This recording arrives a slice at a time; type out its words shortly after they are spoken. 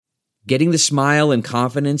Getting the smile and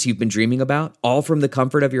confidence you've been dreaming about, all from the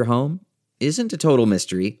comfort of your home, isn't a total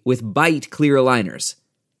mystery with Byte clear aligners.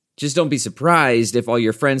 Just don't be surprised if all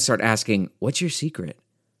your friends start asking, "What's your secret?"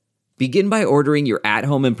 Begin by ordering your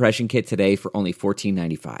at-home impression kit today for only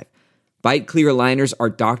 $14.95. Byte clear aligners are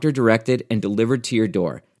doctor-directed and delivered to your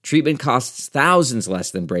door. Treatment costs thousands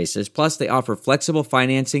less than braces, plus they offer flexible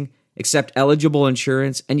financing, accept eligible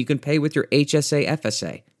insurance, and you can pay with your HSA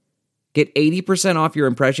FSA. Get 80% off your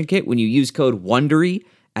impression kit when you use code WONDERY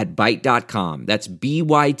at Byte.com. That's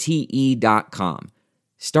BYTE.com.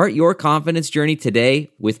 Start your confidence journey today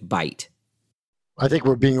with Byte. I think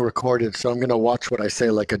we're being recorded, so I'm going to watch what I say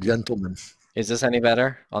like a gentleman. Is this any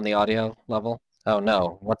better on the audio level? Oh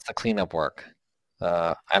no, what's the cleanup work?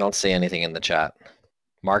 I don't see anything in the chat.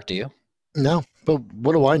 Mark, do you? No, but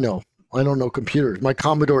what do I know? I don't know computers. My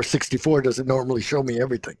Commodore 64 doesn't normally show me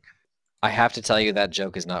everything. I have to tell you that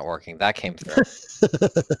joke is not working. That came through.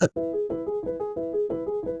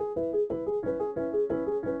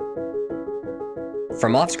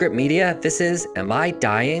 From Offscript Media, this is Am I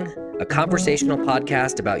Dying? A conversational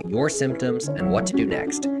podcast about your symptoms and what to do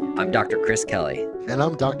next. I'm Dr. Chris Kelly. And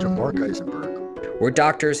I'm Dr. Mark Eisenberg. We're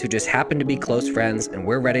doctors who just happen to be close friends, and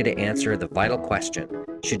we're ready to answer the vital question.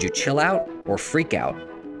 Should you chill out or freak out?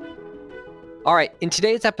 All right, in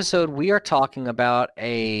today's episode, we are talking about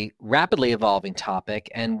a rapidly evolving topic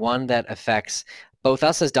and one that affects both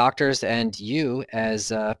us as doctors and you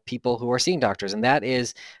as people who are seeing doctors, and that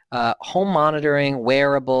is home monitoring,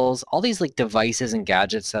 wearables, all these like devices and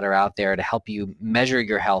gadgets that are out there to help you measure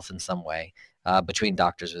your health in some way between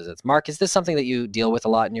doctor's visits. Mark, is this something that you deal with a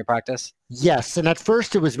lot in your practice? Yes, and at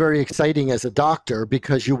first it was very exciting as a doctor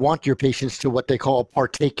because you want your patients to what they call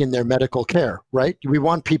partake in their medical care, right? We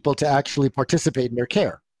want people to actually participate in their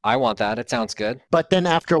care. I want that. It sounds good. But then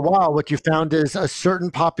after a while, what you found is a certain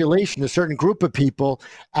population, a certain group of people,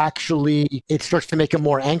 actually, it starts to make them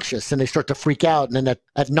more anxious and they start to freak out. And then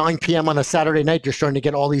at 9 p.m. on a Saturday night, you're starting to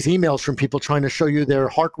get all these emails from people trying to show you their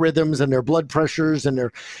heart rhythms and their blood pressures and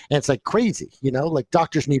it's like crazy, like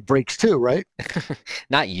doctors need breaks too, right?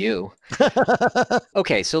 Not you.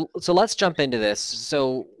 Okay, so let's jump into this.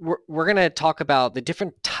 So we're going to talk about the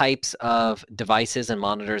different types of devices and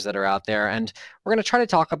monitors that are out there, and we're going to try to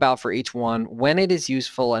talk about for each one when it is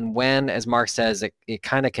useful and when, as Mark says, it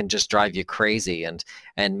kind of can just drive you crazy and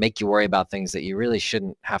make you worry about things that you really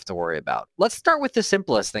shouldn't have to worry about. Let's start with the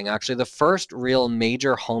simplest thing, actually. The first real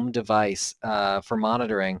major home device for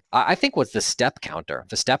monitoring, I think, was the step counter,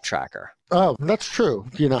 the step tracker. Oh, that's true.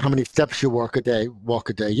 You know how many steps you walk a day.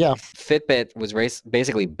 Yeah. Fitbit was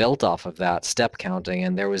basically built off of that step counting,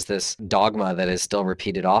 and there was this dogma that is still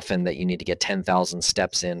repeated often that you need to get 10,000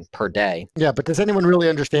 steps in per day. Yeah, but does anyone really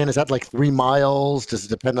understand? Is that like 3 miles? Does it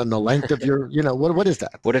depend on the length of your, what is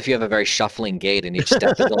that? What if you have a very shuffling gait and each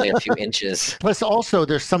step is only a few inches? Plus also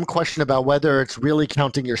there's some question about whether it's really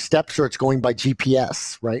counting your steps or it's going by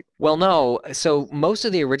GPS, right? Well, no. So most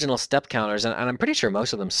of the original step counters, and I'm pretty sure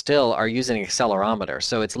most of them still are using accelerometer.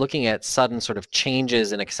 So it's looking at sudden sort of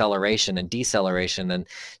changes in acceleration and deceleration and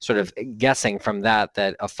sort of guessing from that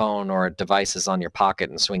a phone or a device is on your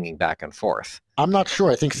pocket and swinging back and forth. I'm not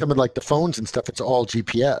sure. I think some of like the phones and stuff, it's all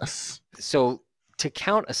GPS. So to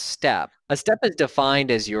count a step is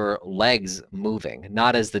defined as your legs moving,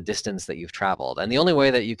 not as the distance that you've traveled. And the only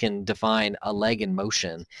way that you can define a leg in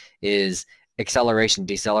motion is acceleration,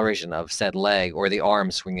 deceleration of said leg or the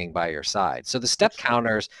arm swinging by your side. So the step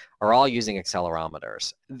counters are all using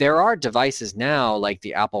accelerometers. There are devices now like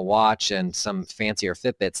the Apple Watch and some fancier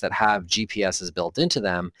Fitbits that have GPSs built into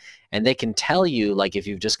them, and they can tell you, like if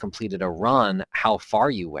you've just completed a run, how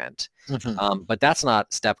far you went. Mm-hmm. But that's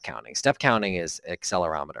not step counting. Step counting is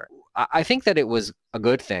accelerometer. I think that it was a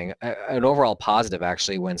good thing, an overall positive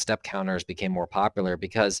actually, when step counters became more popular,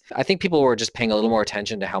 because I think people were just paying a little more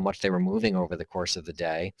attention to how much they were moving over the course of the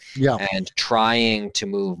day and trying to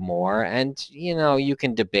move more. And, you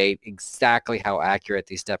can debate exactly how accurate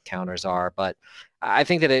these step counters are, but I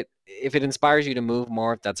think that if it inspires you to move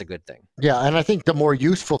more, that's a good thing. Yeah, and I think the more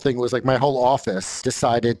useful thing was like my whole office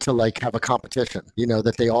decided to like have a competition,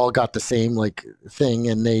 that they all got the same like thing,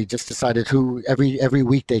 and they just decided who every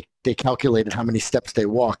week they calculated how many steps they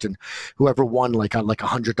walked, and whoever won like got like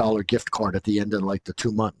 $100 gift card at the end of like the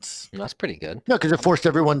 2 months. That's pretty good. No, because it forced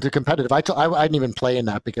everyone to competitive. I didn't even play in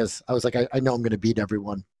that because I was like, I know I'm going to beat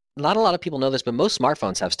everyone. Not a lot of people know this, but most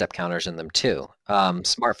smartphones have step counters in them too.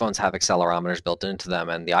 Smartphones have accelerometers built into them,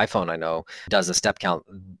 and the iPhone, I know, does a step count.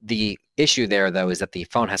 The issue there, though, is that the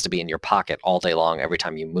phone has to be in your pocket all day long every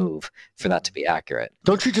time you move for that to be accurate.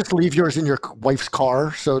 Don't you just leave yours in your wife's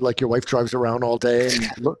car so like your wife drives around all day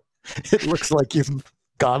and it looks like you've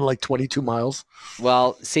gone like 22 miles.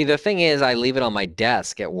 Well, see, the thing is, I leave it on my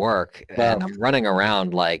desk at work, Wow. and I'm running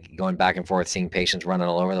around, like going back and forth, seeing patients running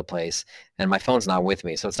all over the place, and my phone's not with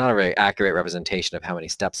me, so it's not a very accurate representation of how many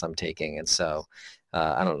steps I'm taking. And so,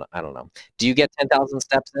 I don't know. I don't know. Do you get 10,000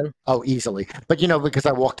 steps in? Oh, easily. But, because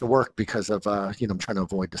I walk to work because of, I'm trying to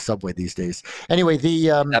avoid the subway these days. Anyway, Is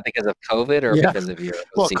that because of COVID or yeah. because of your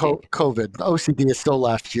Well, OCD? COVID. OCD is still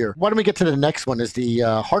last year. Why don't we get to the next one is the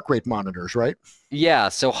heart rate monitors, right? Yeah,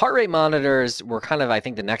 so heart rate monitors were kind of, I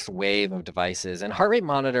think, the next wave of devices. And heart rate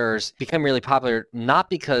monitors become really popular, not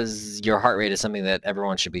because your heart rate is something that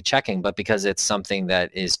everyone should be checking, but because it's something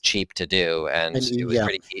that is cheap to do. And it was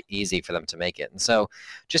pretty easy for them to make it. And so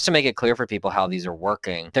just to make it clear for people how these are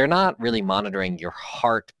working, they're not really monitoring your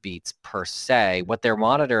heartbeats per se. What they're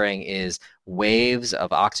monitoring is waves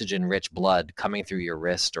of oxygen-rich blood coming through your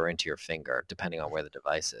wrist or into your finger, depending on where the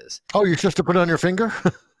device is. Oh, you're supposed to put it on your finger?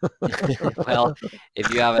 Well,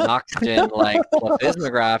 if you have an oxygen like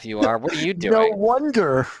plethysmograph, you are. What are you doing? No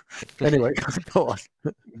wonder. Anyway, go on.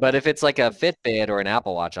 But if it's like a Fitbit or an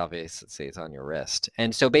Apple Watch, obviously it's on your wrist.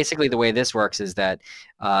 And so basically the way this works is that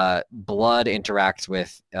blood interacts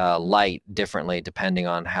with light differently depending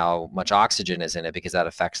on how much oxygen is in it, because that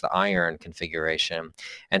affects the iron configuration.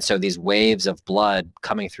 And so these waves of blood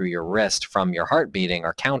coming through your wrist from your heart beating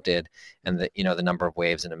are counted, and the number of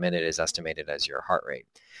waves in a minute is estimated as your heart rate.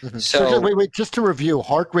 Mm-hmm. So wait, just to review,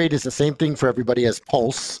 heart rate is the same thing for everybody as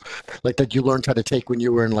pulse, like that you learned how to take when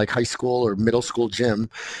you were in like high school or middle school gym.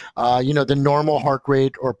 The normal heart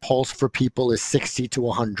rate or pulse for people is 60 to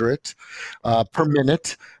 100 per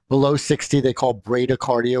minute. Below 60, they call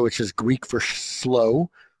bradycardia, which is Greek for slow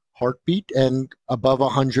heartbeat, and above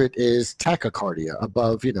 100 is tachycardia,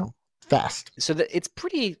 above, fast. So it's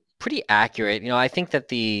pretty accurate. I think that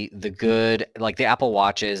the good, like the Apple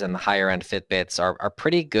Watches and the higher end Fitbits are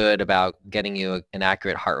pretty good about getting you an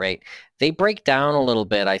accurate heart rate. They break down a little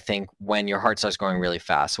bit, I think, when your heart starts going really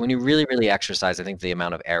fast. So when you really, really exercise, I think the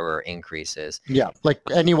amount of error increases. Yeah, like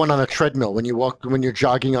anyone on a treadmill, when you're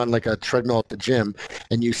jogging on like a treadmill at the gym,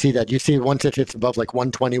 and you see once it hits above like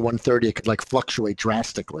 120, 130, it could like fluctuate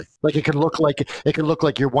drastically. Like it could look like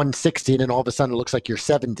you're 160, and then all of a sudden it looks like you're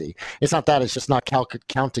 70. It's not that; it's just not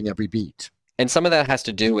counting every beat. And some of that has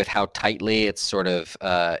to do with how tightly it's sort of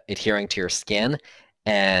adhering to your skin,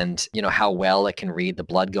 and how well it can read the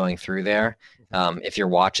blood going through there. If your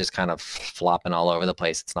watch is kind of flopping all over the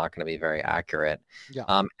place, it's not going to be very accurate.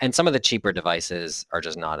 Yeah. And some of the cheaper devices are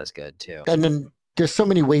just not as good too. And then there's so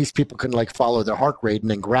many ways people can like follow their heart rate and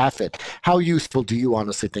then graph it. How useful do you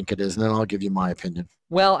honestly think it is? And then I'll give you my opinion.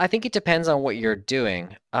 Well, I think it depends on what you're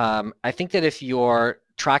doing. I think that if you're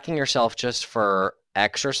tracking yourself just for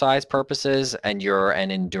exercise purposes and you're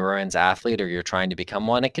an endurance athlete or you're trying to become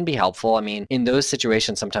one, it can be helpful. I mean, in those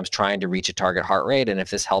situations, sometimes trying to reach a target heart rate, and if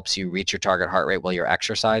this helps you reach your target heart rate while you're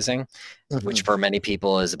exercising, which for many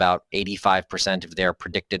people is about 85% of their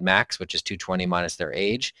predicted max, which is 220 minus their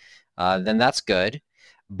age, then that's good.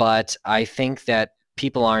 But I think that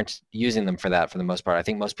people aren't using them for that for the most part. I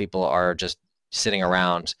think most people are just sitting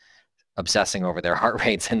around obsessing over their heart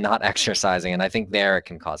rates and not exercising. And I think there it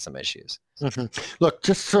can cause some issues. Look,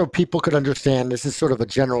 just so people could understand, this is sort of a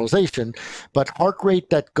generalization, but heart rate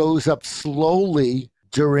that goes up slowly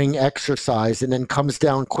during exercise and then comes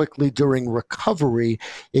down quickly during recovery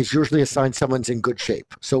is usually a sign someone's in good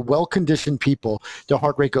shape. So well-conditioned people, their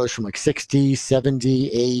heart rate goes from like 60,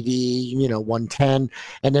 70, 80, 110.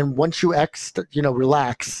 And then once you relax,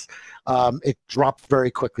 it drops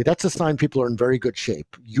very quickly. That's a sign people are in very good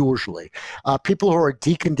shape, usually. People who are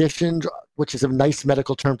deconditioned, which is a nice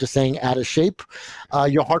medical term to saying out of shape,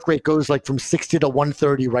 your heart rate goes like from 60 to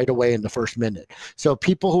 130 right away in the first minute. So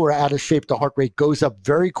people who are out of shape, the heart rate goes up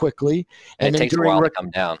very quickly. And it takes a while to come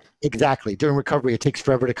down. Exactly. During recovery, it takes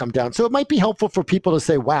forever to come down. So it might be helpful for people to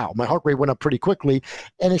say, wow, my heart rate went up pretty quickly.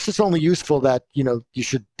 And it's just only useful that, you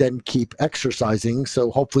should then keep exercising. So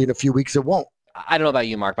hopefully in a few weeks it won't. I don't know about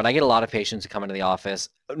you, Mark, but I get a lot of patients who come into the office.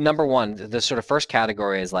 Number one, the sort of first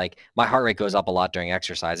category is like, my heart rate goes up a lot during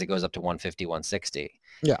exercise. It goes up to 150, 160.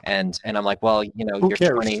 Yeah. And I'm like, well,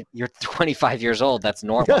 you're 25 years old. That's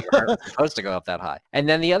normal. You're supposed to go up that high. And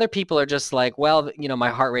then the other people are just like, well, my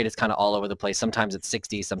heart rate is kind of all over the place. Sometimes it's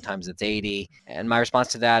 60, sometimes it's 80. And my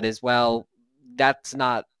response to that is, well, that's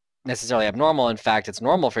not necessarily abnormal. In fact, it's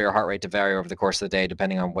normal for your heart rate to vary over the course of the day,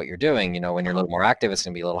 depending on what you're doing. When you're a little more active, it's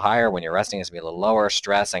going to be a little higher. When you're resting, it's going to be a little lower.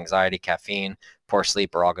 Stress, anxiety, caffeine, poor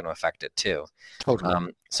sleep are all going to affect it too.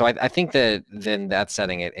 Totally. So I think that in that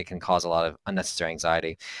setting, it can cause a lot of unnecessary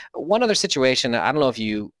anxiety. One other situation, I don't know if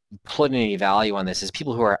you put any value on this, is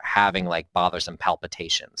people who are having like bothersome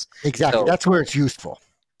palpitations. Exactly. So, that's where it's useful.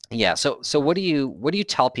 Yeah. So what do you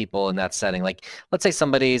tell people in that setting? Like, let's say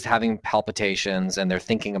somebody's having palpitations and they're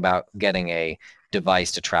thinking about getting a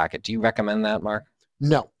device to track it. Do you recommend that, Mark?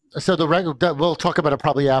 No. So we'll talk about it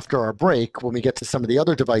probably after our break when we get to some of the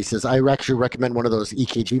other devices. I actually recommend one of those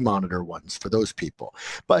EKG monitor ones for those people.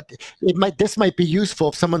 But this might be useful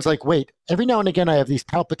if someone's like, wait, every now and again I have these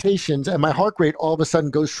palpitations and my heart rate all of a sudden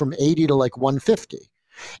goes from 80 to like 150.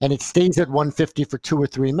 And it stays at 150 for 2 or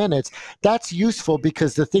 3 minutes. That's useful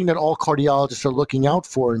because the thing that all cardiologists are looking out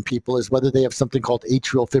for in people is whether they have something called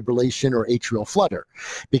atrial fibrillation or atrial flutter,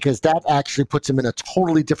 because that actually puts them in a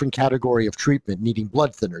totally different category of treatment, needing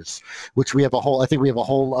blood thinners, which I think we have a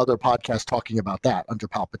whole other podcast talking about that under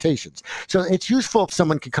palpitations. So it's useful if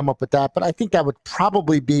someone can come up with that, but I think that would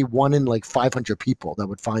probably be 1 in like 500 people that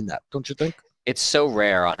would find that. Don't you think? It's so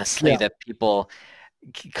rare, honestly, that people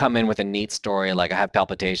come in with a neat story like, I have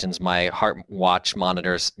palpitations, my heart watch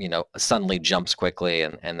monitors, suddenly jumps quickly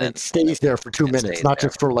and then it stays there for 2 minutes, not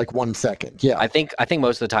just for like 1 second. Yeah. I think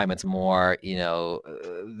most of the time it's more,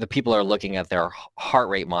 the people are looking at their heart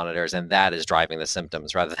rate monitors and that is driving the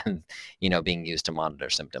symptoms rather than, being used to monitor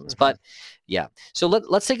symptoms. But yeah, so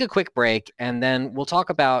let's take a quick break and then we'll talk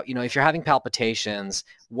about, if you're having palpitations,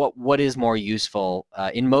 what is more useful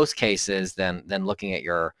in most cases than looking at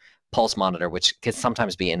your pulse monitor, which can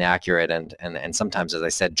sometimes be inaccurate and sometimes, as I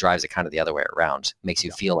said, drives it kind of the other way around, makes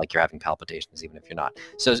you feel like you're having palpitations even if you're not.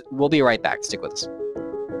 So we'll be right back. Stick with us.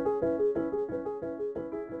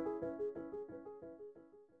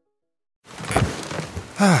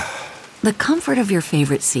 The comfort of your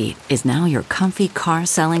favorite seat is now your comfy car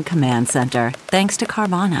selling command center, thanks to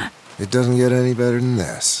Carvana. It doesn't get any better than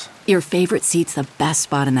this. Your favorite seat's the best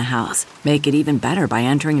spot in the house. Make it even better by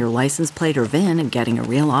entering your license plate or VIN and getting a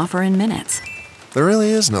real offer in minutes. There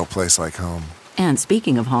really is no place like home. And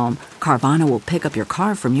speaking of home, Carvana will pick up your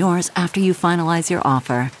car from yours after you finalize your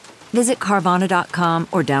offer. Visit Carvana.com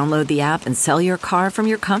or download the app and sell your car from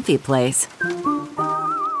your comfy place.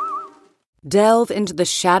 Delve into the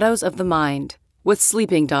shadows of the mind with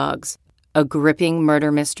Sleeping Dogs, a gripping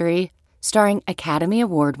murder mystery starring Academy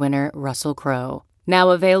Award winner Russell Crowe.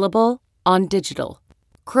 Now available on digital.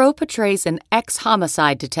 Crowe portrays an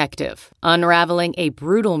ex-homicide detective unraveling a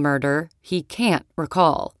brutal murder he can't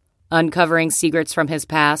recall. Uncovering secrets from his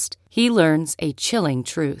past, he learns a chilling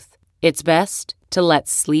truth. It's best to let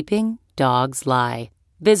sleeping dogs lie.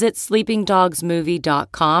 Visit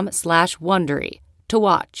sleepingdogsmovie.com/Wondery to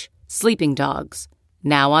watch Sleeping Dogs,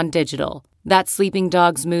 now on digital. That's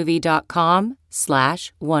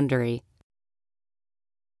sleepingdogsmovie.com/Wondery.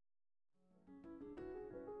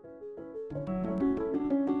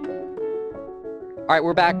 All right,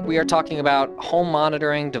 we're back. We are talking about home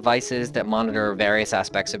monitoring devices that monitor various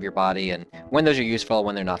aspects of your body and when those are useful,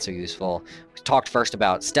 when they're not so useful. We talked first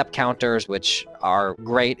about step counters, which are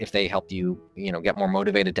great if they help you, get more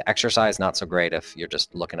motivated to exercise. Not so great if you're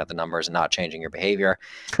just looking at the numbers and not changing your behavior.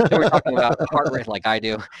 Then we're talking about heart rate, like I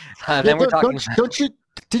do. Then we're talking.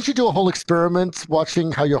 Did you do a whole experiment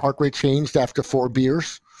watching how your heart rate changed after 4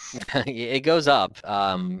 beers? It goes up,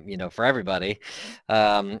 for everybody.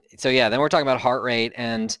 Then we're talking about heart rate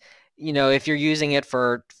and, if you're using it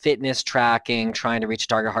for fitness tracking, trying to reach a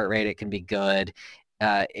target heart rate, it can be good.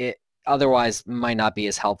 It otherwise might not be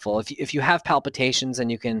as helpful. If you have palpitations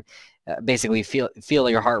and you can basically feel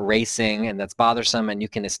your heart racing and that's bothersome and you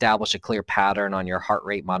can establish a clear pattern on your heart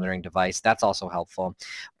rate monitoring device, that's also helpful.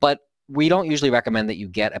 But we don't usually recommend that you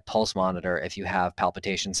get a pulse monitor if you have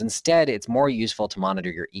palpitations. Instead, it's more useful to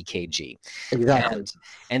monitor your EKG. Exactly.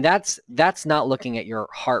 And that's not looking at your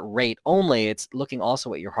heart rate only, it's looking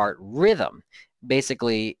also at your heart rhythm.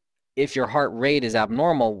 Basically, if your heart rate is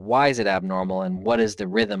abnormal, why is it abnormal and what is the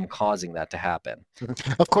rhythm causing that to happen?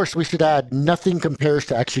 Of course, we should add nothing compares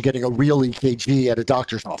to actually getting a real EKG at a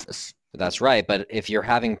doctor's office. That's right. But if you're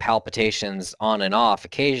having palpitations on and off,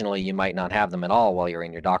 occasionally you might not have them at all while you're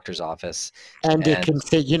in your doctor's office. And it can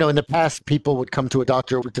say, in the past, people would come to a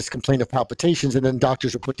doctor with this complaint of palpitations, and then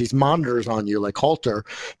doctors would put these monitors on you like Holter.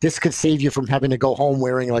 This could save you from having to go home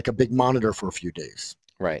wearing like a big monitor for a few days.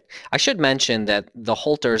 Right. I should mention that the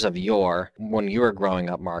Holters of when you were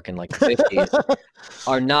growing up, Mark, in like the 50s,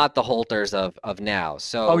 are not the Holters of now.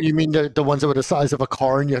 So, oh, you mean the ones that were the size of a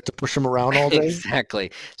car and you have to push them around all day?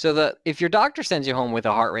 Exactly. So if your doctor sends you home with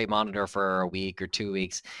a heart rate monitor for a week or 2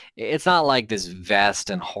 weeks, it's not like this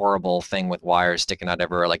vast and horrible thing with wires sticking out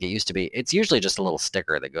everywhere like it used to be. It's usually just a little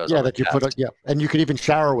sticker that goes on that you put. And you could even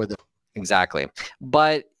shower with it. Exactly.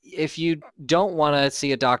 But if you don't want to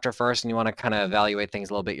see a doctor first and you want to kind of evaluate things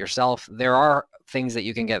a little bit yourself, there are things that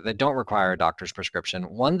you can get that don't require a doctor's prescription.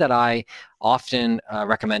 One that I often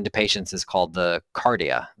recommend to patients is called the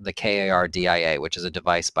Kardia, the Kardia, which is a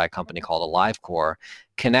device by a company called AliveCor.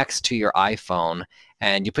 Connects to your iPhone,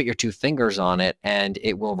 and you put your 2 fingers on it, and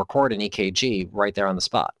it will record an EKG right there on the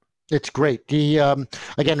spot. It's great.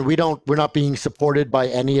 Again, we're not being supported by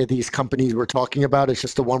any of these companies we're talking about. It's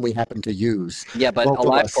just the one we happen to use. Yeah, but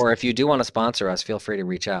AliveCor, if you do want to sponsor us, feel free to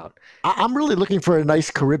reach out. I'm really looking for a nice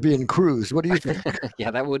Caribbean cruise. What do you think?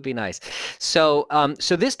 Yeah, that would be nice. So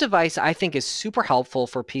this device I think is super helpful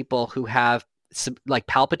for people who have like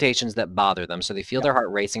palpitations that bother them, so they feel their heart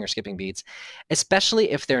racing or skipping beats, especially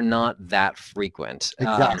if they're not that frequent.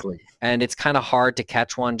 Exactly. And it's kind of hard to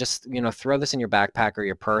catch one. Just throw this in your backpack or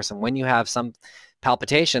your purse, and when you have some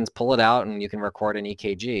palpitations, pull it out and you can record an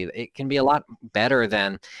EKG. It can be a lot better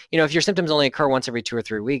than, if your symptoms only occur once every 2 or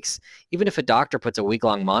 3 weeks, even if a doctor puts a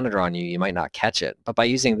week-long monitor on you, you might not catch it. But by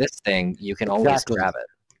using this thing, you can always grab it.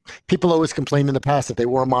 People always complained in the past that they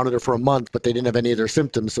wore a monitor for a month, but they didn't have any of their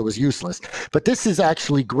symptoms, so it was useless. But this is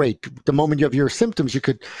actually great. The moment you have your symptoms, you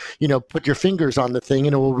could, put your fingers on the thing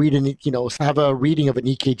and it will read have a reading of an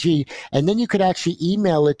EKG, and then you could actually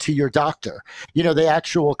email it to your doctor. The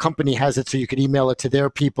actual company has it, so you could email it to their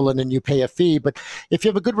people and then you pay a fee. But if you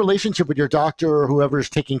have a good relationship with your doctor or whoever's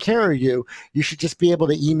taking care of you, you should just be able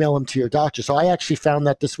to email them to your doctor. So I actually found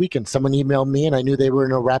that this weekend. Someone emailed me and I knew they were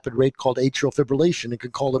in a rapid rate called atrial fibrillation and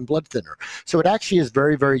could call them blood thinner. So it actually is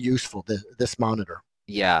very, very useful, this monitor.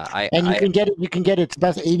 Yeah, you can get it. It's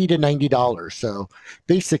about $80 to $90. So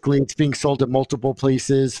basically, it's being sold at multiple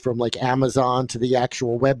places, from like Amazon to the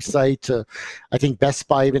actual website to, I think Best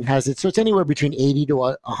Buy even has it. So it's anywhere between $80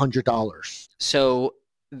 to $100. So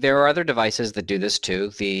there are other devices that do this too.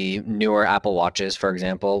 The newer Apple Watches, for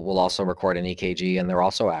example, will also record an EKG, and they're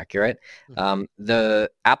also accurate. The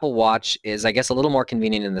Apple Watch is, I guess, a little more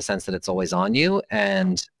convenient in the sense that it's always on you,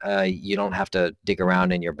 and you don't have to dig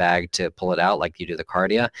around in your bag to pull it out like you do the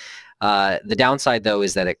Kardia. The downside, though,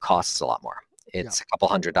 is that it costs a lot more. It's a couple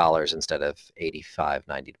 $100 instead of $85,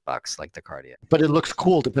 $90 like the Kardia. But it looks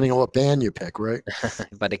cool depending on what band you pick, right?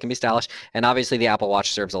 But it can be stylish. And obviously the Apple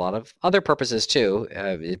Watch serves a lot of other purposes too,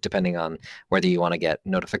 depending on whether you want to get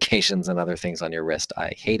notifications and other things on your wrist.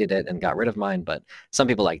 I hated it and got rid of mine, but some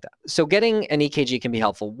people like that. So getting an EKG can be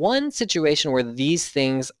helpful. One situation where these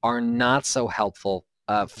things are not so helpful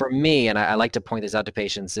for me, and I like to point this out to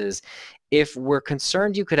patients, is if we're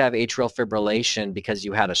concerned you could have atrial fibrillation because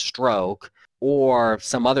you had a stroke, or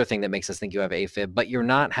some other thing that makes us think you have AFib, but you're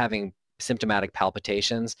not having symptomatic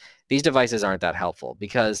palpitations, these devices aren't that helpful.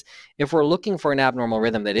 Because if we're looking for an abnormal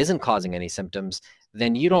rhythm that isn't causing any symptoms,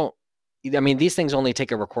 then these things only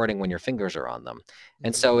take a recording when your fingers are on them.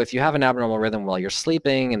 And so if you have an abnormal rhythm while you're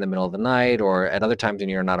sleeping in the middle of the night or at other times when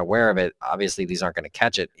you're not aware of it, obviously these aren't going to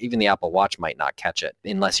catch it. Even the Apple Watch might not catch it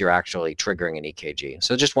unless you're actually triggering an EKG.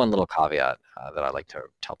 So just one little caveat that I like to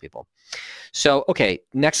tell people. So, okay,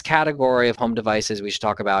 next category of home devices we should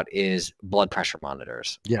talk about is blood pressure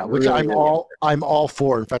monitors. Yeah, which I'm all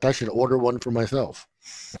for. In fact, I should order one for myself.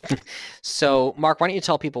 So, Mark, why don't you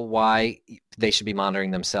tell people why they should be monitoring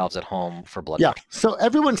themselves at home for blood pressure? So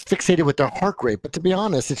everyone's fixated with their heart rate, but to be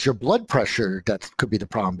honest, it's your blood pressure that could be the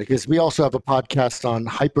problem, because we also have a podcast on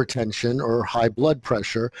hypertension or high blood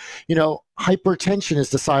pressure. Hypertension is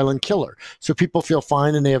the silent killer. So people feel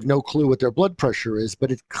fine and they have no clue what their blood pressure is, but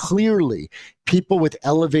it clearly, people with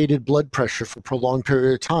elevated blood pressure for a prolonged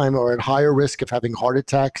period of time are at higher risk of having heart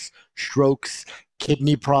attacks, strokes,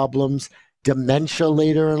 kidney problems, dementia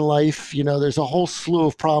later in life. There's a whole slew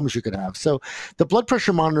of problems you could have. So the blood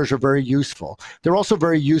pressure monitors are very useful. They're also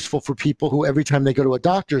very useful for people who every time they go to a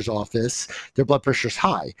doctor's office, their blood pressure's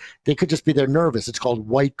high. They could just be they're nervous. It's called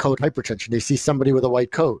white coat hypertension. They see somebody with a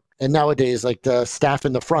white coat. And nowadays, like the staff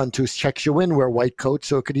in the front who checks you in wear white coats,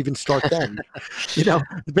 so it could even start then.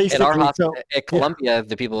 Basically. At our hospital, at Columbia,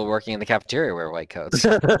 the people working in the cafeteria wear white coats.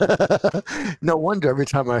 No wonder every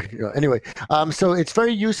time anyway. So it's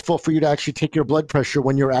very useful for you to actually take your blood pressure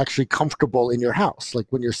when you're actually comfortable in your house, like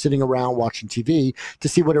when you're sitting around watching TV, to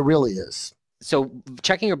see what it really is. So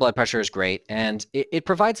checking your blood pressure is great, and it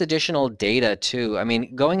provides additional data too.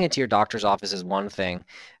 Going into your doctor's office is one thing.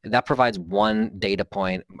 That provides one data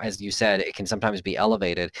point. As you said, it can sometimes be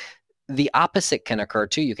elevated. the opposite can occur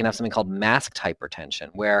too. You can have something called masked hypertension,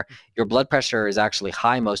 where your blood pressure is actually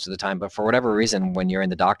high most of the time, but for whatever reason, when you're in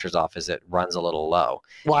the doctor's office, it runs a little low.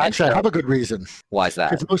 Well, actually, I have a good reason. Why is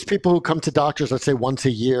that? Because most people who come to doctors, let's say once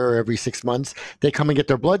a year or every 6 months, they come and get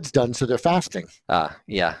their bloods done, so they're fasting.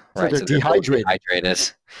 Yeah, So right. they're dehydrated.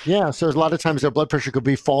 Dehydrated. Yeah, so a lot of times their blood pressure could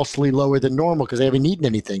be falsely lower than normal because they haven't eaten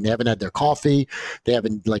anything. They haven't had their coffee. They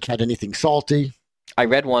haven't had anything salty. I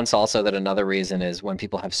read once also that another reason is when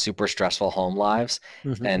people have super stressful home lives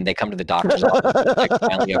and they come to the doctor's office, like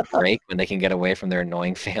finally a break when they can get away from their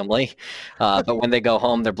annoying family. But when they go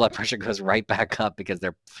home, their blood pressure goes right back up because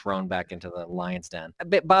they're thrown back into the lion's den.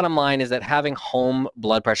 Bottom line is that having home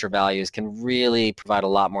blood pressure values can really provide a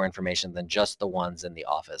lot more information than just the ones in the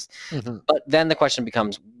office. But then the question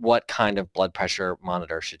becomes, what kind of blood pressure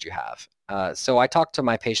monitor should you have? So I talk to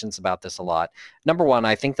my patients about this a lot. Number one,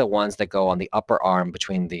 I think the ones that go on the upper arm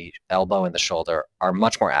between the elbow and the shoulder are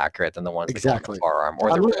much more accurate than the ones that go on the forearm.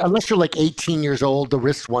 Unless you're like 18 years old, the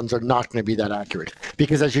wrist ones are not going to be that accurate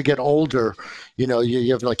because as you get older,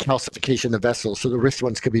 you have like calcification of the vessels, so the wrist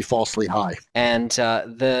ones could be falsely high. And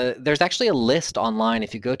there's actually a list online.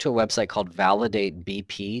 If you go to a website called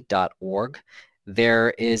validatebp.org, there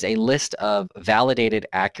is a list of validated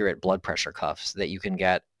accurate blood pressure cuffs that you can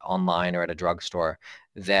get online or at a drugstore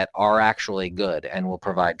that are actually good and will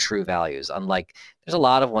provide true values. Unlike, there's a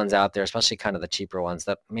lot of ones out there, especially kind of the cheaper ones,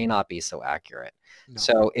 that may not be so accurate. No.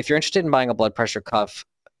 So if you're interested in buying a blood pressure cuff,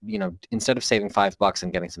 instead of saving $5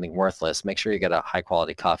 and getting something worthless, make sure you get a high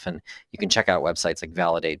quality cuff, and you can check out websites like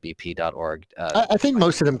validatebp.org. I think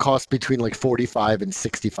most of them cost between like $45 and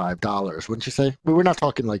 $65, wouldn't you say? We're not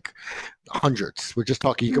talking like hundreds. We're just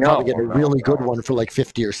talking, you can probably get a really good one for like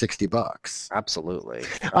 $50 or $60. Absolutely.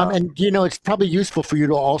 And it's probably useful for you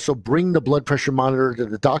to also bring the blood pressure monitor to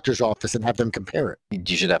the doctor's office and have them compare it.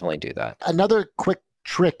 You should definitely do that. Another quick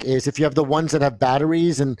trick is if you have the ones that have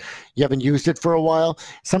batteries and you haven't used it for a while,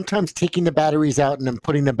 sometimes taking the batteries out and then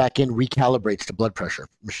putting them back in recalibrates the blood pressure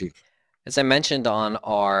machine. As I mentioned on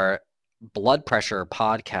our blood pressure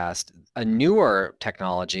podcast, a newer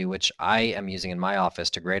technology, which I am using in my office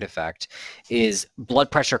to great effect, is blood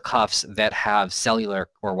pressure cuffs that have cellular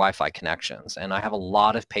or Wi-Fi connections. And I have a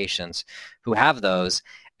lot of patients who have those,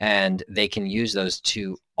 and they can use those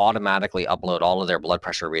to automatically upload all of their blood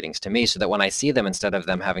pressure readings to me, so that when I see them, instead of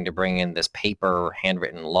them having to bring in this paper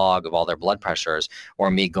handwritten log of all their blood pressures, or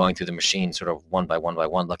me going through the machine sort of one by one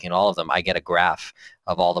looking at all of them, I get a graph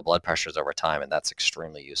of all the blood pressures over time, and that's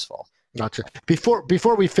extremely useful. Gotcha.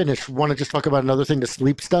 Before we finish, want to just talk about another thing, the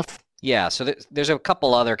sleep stuff? Yeah, so there's a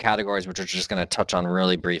couple other categories which we're just going to touch on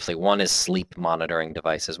really briefly. One is sleep monitoring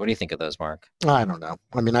devices. What do you think of those, Mark? I don't know.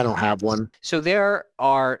 I mean, I don't have one. So there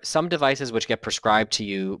are some devices which get prescribed to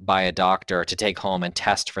you by a doctor to take home and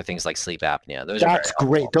test for things like sleep apnea. That's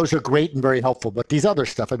great. Those are great and very helpful. But these other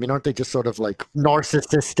stuff, I mean, aren't they just sort of like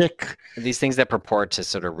narcissistic? These things that purport to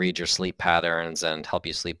sort of read your sleep patterns and help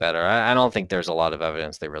you sleep better, I don't think there's a lot of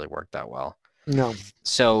evidence they really work that well. No.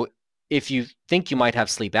 So if you think you might have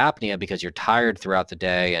sleep apnea because you're tired throughout the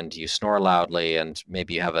day and you snore loudly and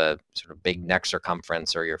maybe you have a sort of big neck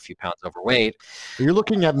circumference or you're a few pounds overweight. You're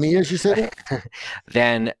looking at me as you said it?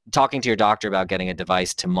 Then talking to your doctor about getting a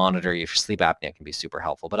device to monitor your sleep apnea can be super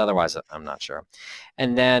helpful, but otherwise I'm not sure.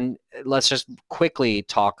 And then let's just quickly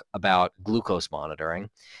talk about glucose monitoring.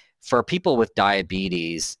 For people with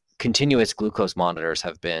diabetes, continuous glucose monitors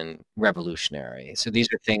have been revolutionary. So these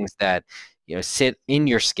are things that sit in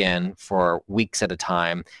your skin for weeks at a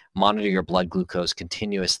time, monitor your blood glucose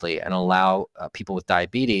continuously, and allow people with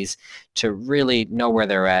diabetes to really know where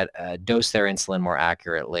they're at, dose their insulin more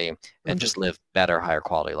accurately, and just live better, higher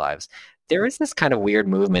quality lives. There is this kind of weird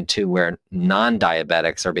movement too where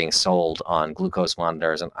non-diabetics are being sold on glucose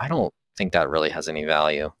monitors, and I don't think that really has any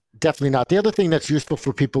value. Definitely not. The other thing that's useful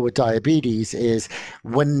for people with diabetes is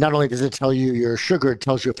when not only does it tell you your sugar, it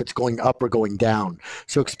tells you if it's going up or going down.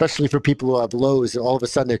 So especially for people who have lows, all of a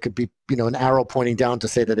sudden there could be an arrow pointing down to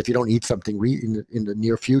say that if you don't eat something in the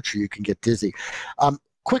near future, you can get dizzy.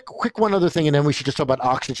 Quick one other thing, and then we should just talk about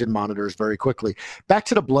oxygen monitors very quickly. Back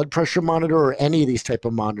to the blood pressure monitor or any of these type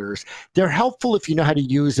of monitors. They're helpful if you know how to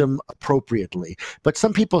use them appropriately. But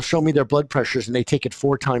some people show me their blood pressures and they take it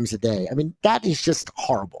 4 times a day. I mean, that is just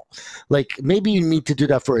horrible. Like maybe you need to do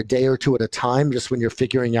that for a day or two at a time, just when you're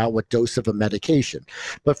figuring out what dose of a medication.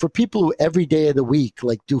 But for people who every day of the week,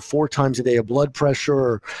 like do 4 times a day of blood pressure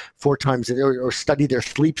or 4 times a day, or study their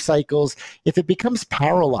sleep cycles, if it becomes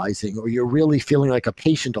paralyzing or you're really feeling like a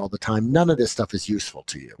patient all the time, none of this stuff is useful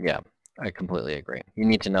to you. Yeah, I completely agree. You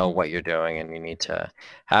need to know what you're doing, and you need to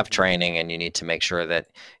have training, and you need to make sure that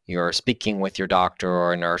you're speaking with your doctor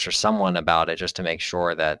or a nurse or someone about it, just to make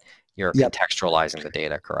sure that you're Yep. contextualizing the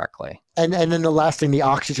data correctly. And then the last thing, the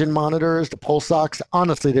oxygen monitors, the pulse ox,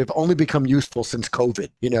 honestly, they've only become useful since COVID,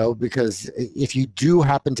 because if you do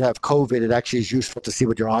happen to have COVID, it actually is useful to see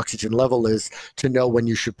what your oxygen level is to know when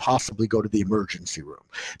you should possibly go to the emergency room.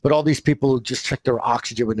 But all these people who just check their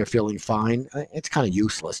oxygen when they're feeling fine, it's kind of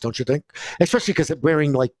useless, don't you think? Especially because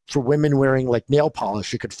for women wearing like nail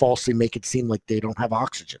polish, it could falsely make it seem like they don't have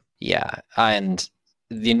oxygen. Yeah, and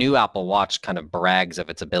the new Apple Watch kind of brags of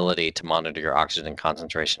its ability to monitor your oxygen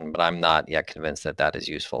concentration, but I'm not yet convinced that that is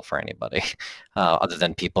useful for anybody, other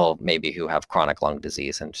than people maybe who have chronic lung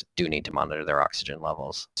disease and do need to monitor their oxygen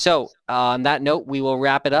levels. So on that note, we will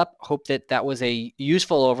wrap it up. Hope that was a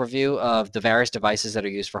useful overview of the various devices that are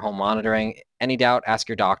used for home monitoring. Any doubt, ask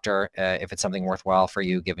your doctor if it's something worthwhile for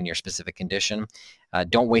you given your specific condition.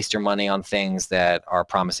 Don't waste your money on things that are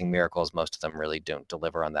promising miracles. Most of them really don't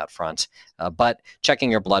deliver on that front. But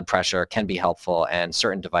checking your blood pressure can be helpful, and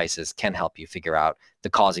certain devices can help you figure out the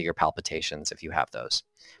cause of your palpitations if you have those.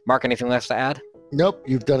 Mark, anything left to add? Nope,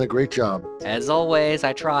 you've done a great job. As always,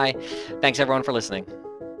 I try. Thanks everyone for listening.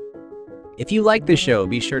 If you like the show,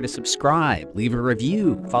 be sure to subscribe, leave a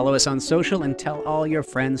review, follow us on social, and tell all your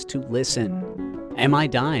friends to listen. Am I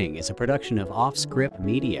Dying is a production of Offscript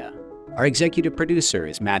Media. Our executive producer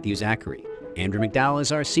is Matthew Zachary. Andrew McDowell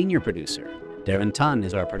is our senior producer. Darren Tunn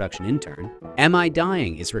is our production intern. Am I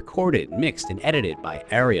Dying is recorded, mixed, and edited by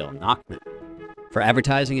Ariel Nachman. For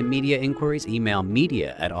advertising and media inquiries, email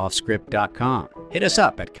media@offscript.com. Hit us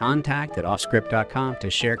up at contact@offscript.com to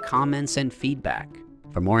share comments and feedback.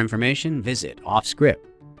 For more information, visit Offscript.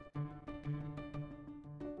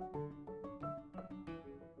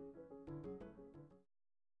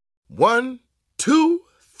 One, 2,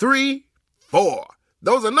 3, 4.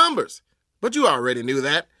 Those are numbers. But you already knew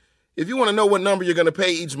that. If you want to know what number you're going to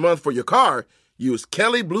pay each month for your car, use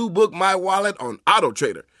Kelley Blue Book My Wallet on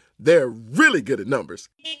AutoTrader. They're really good at numbers.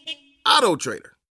 AutoTrader.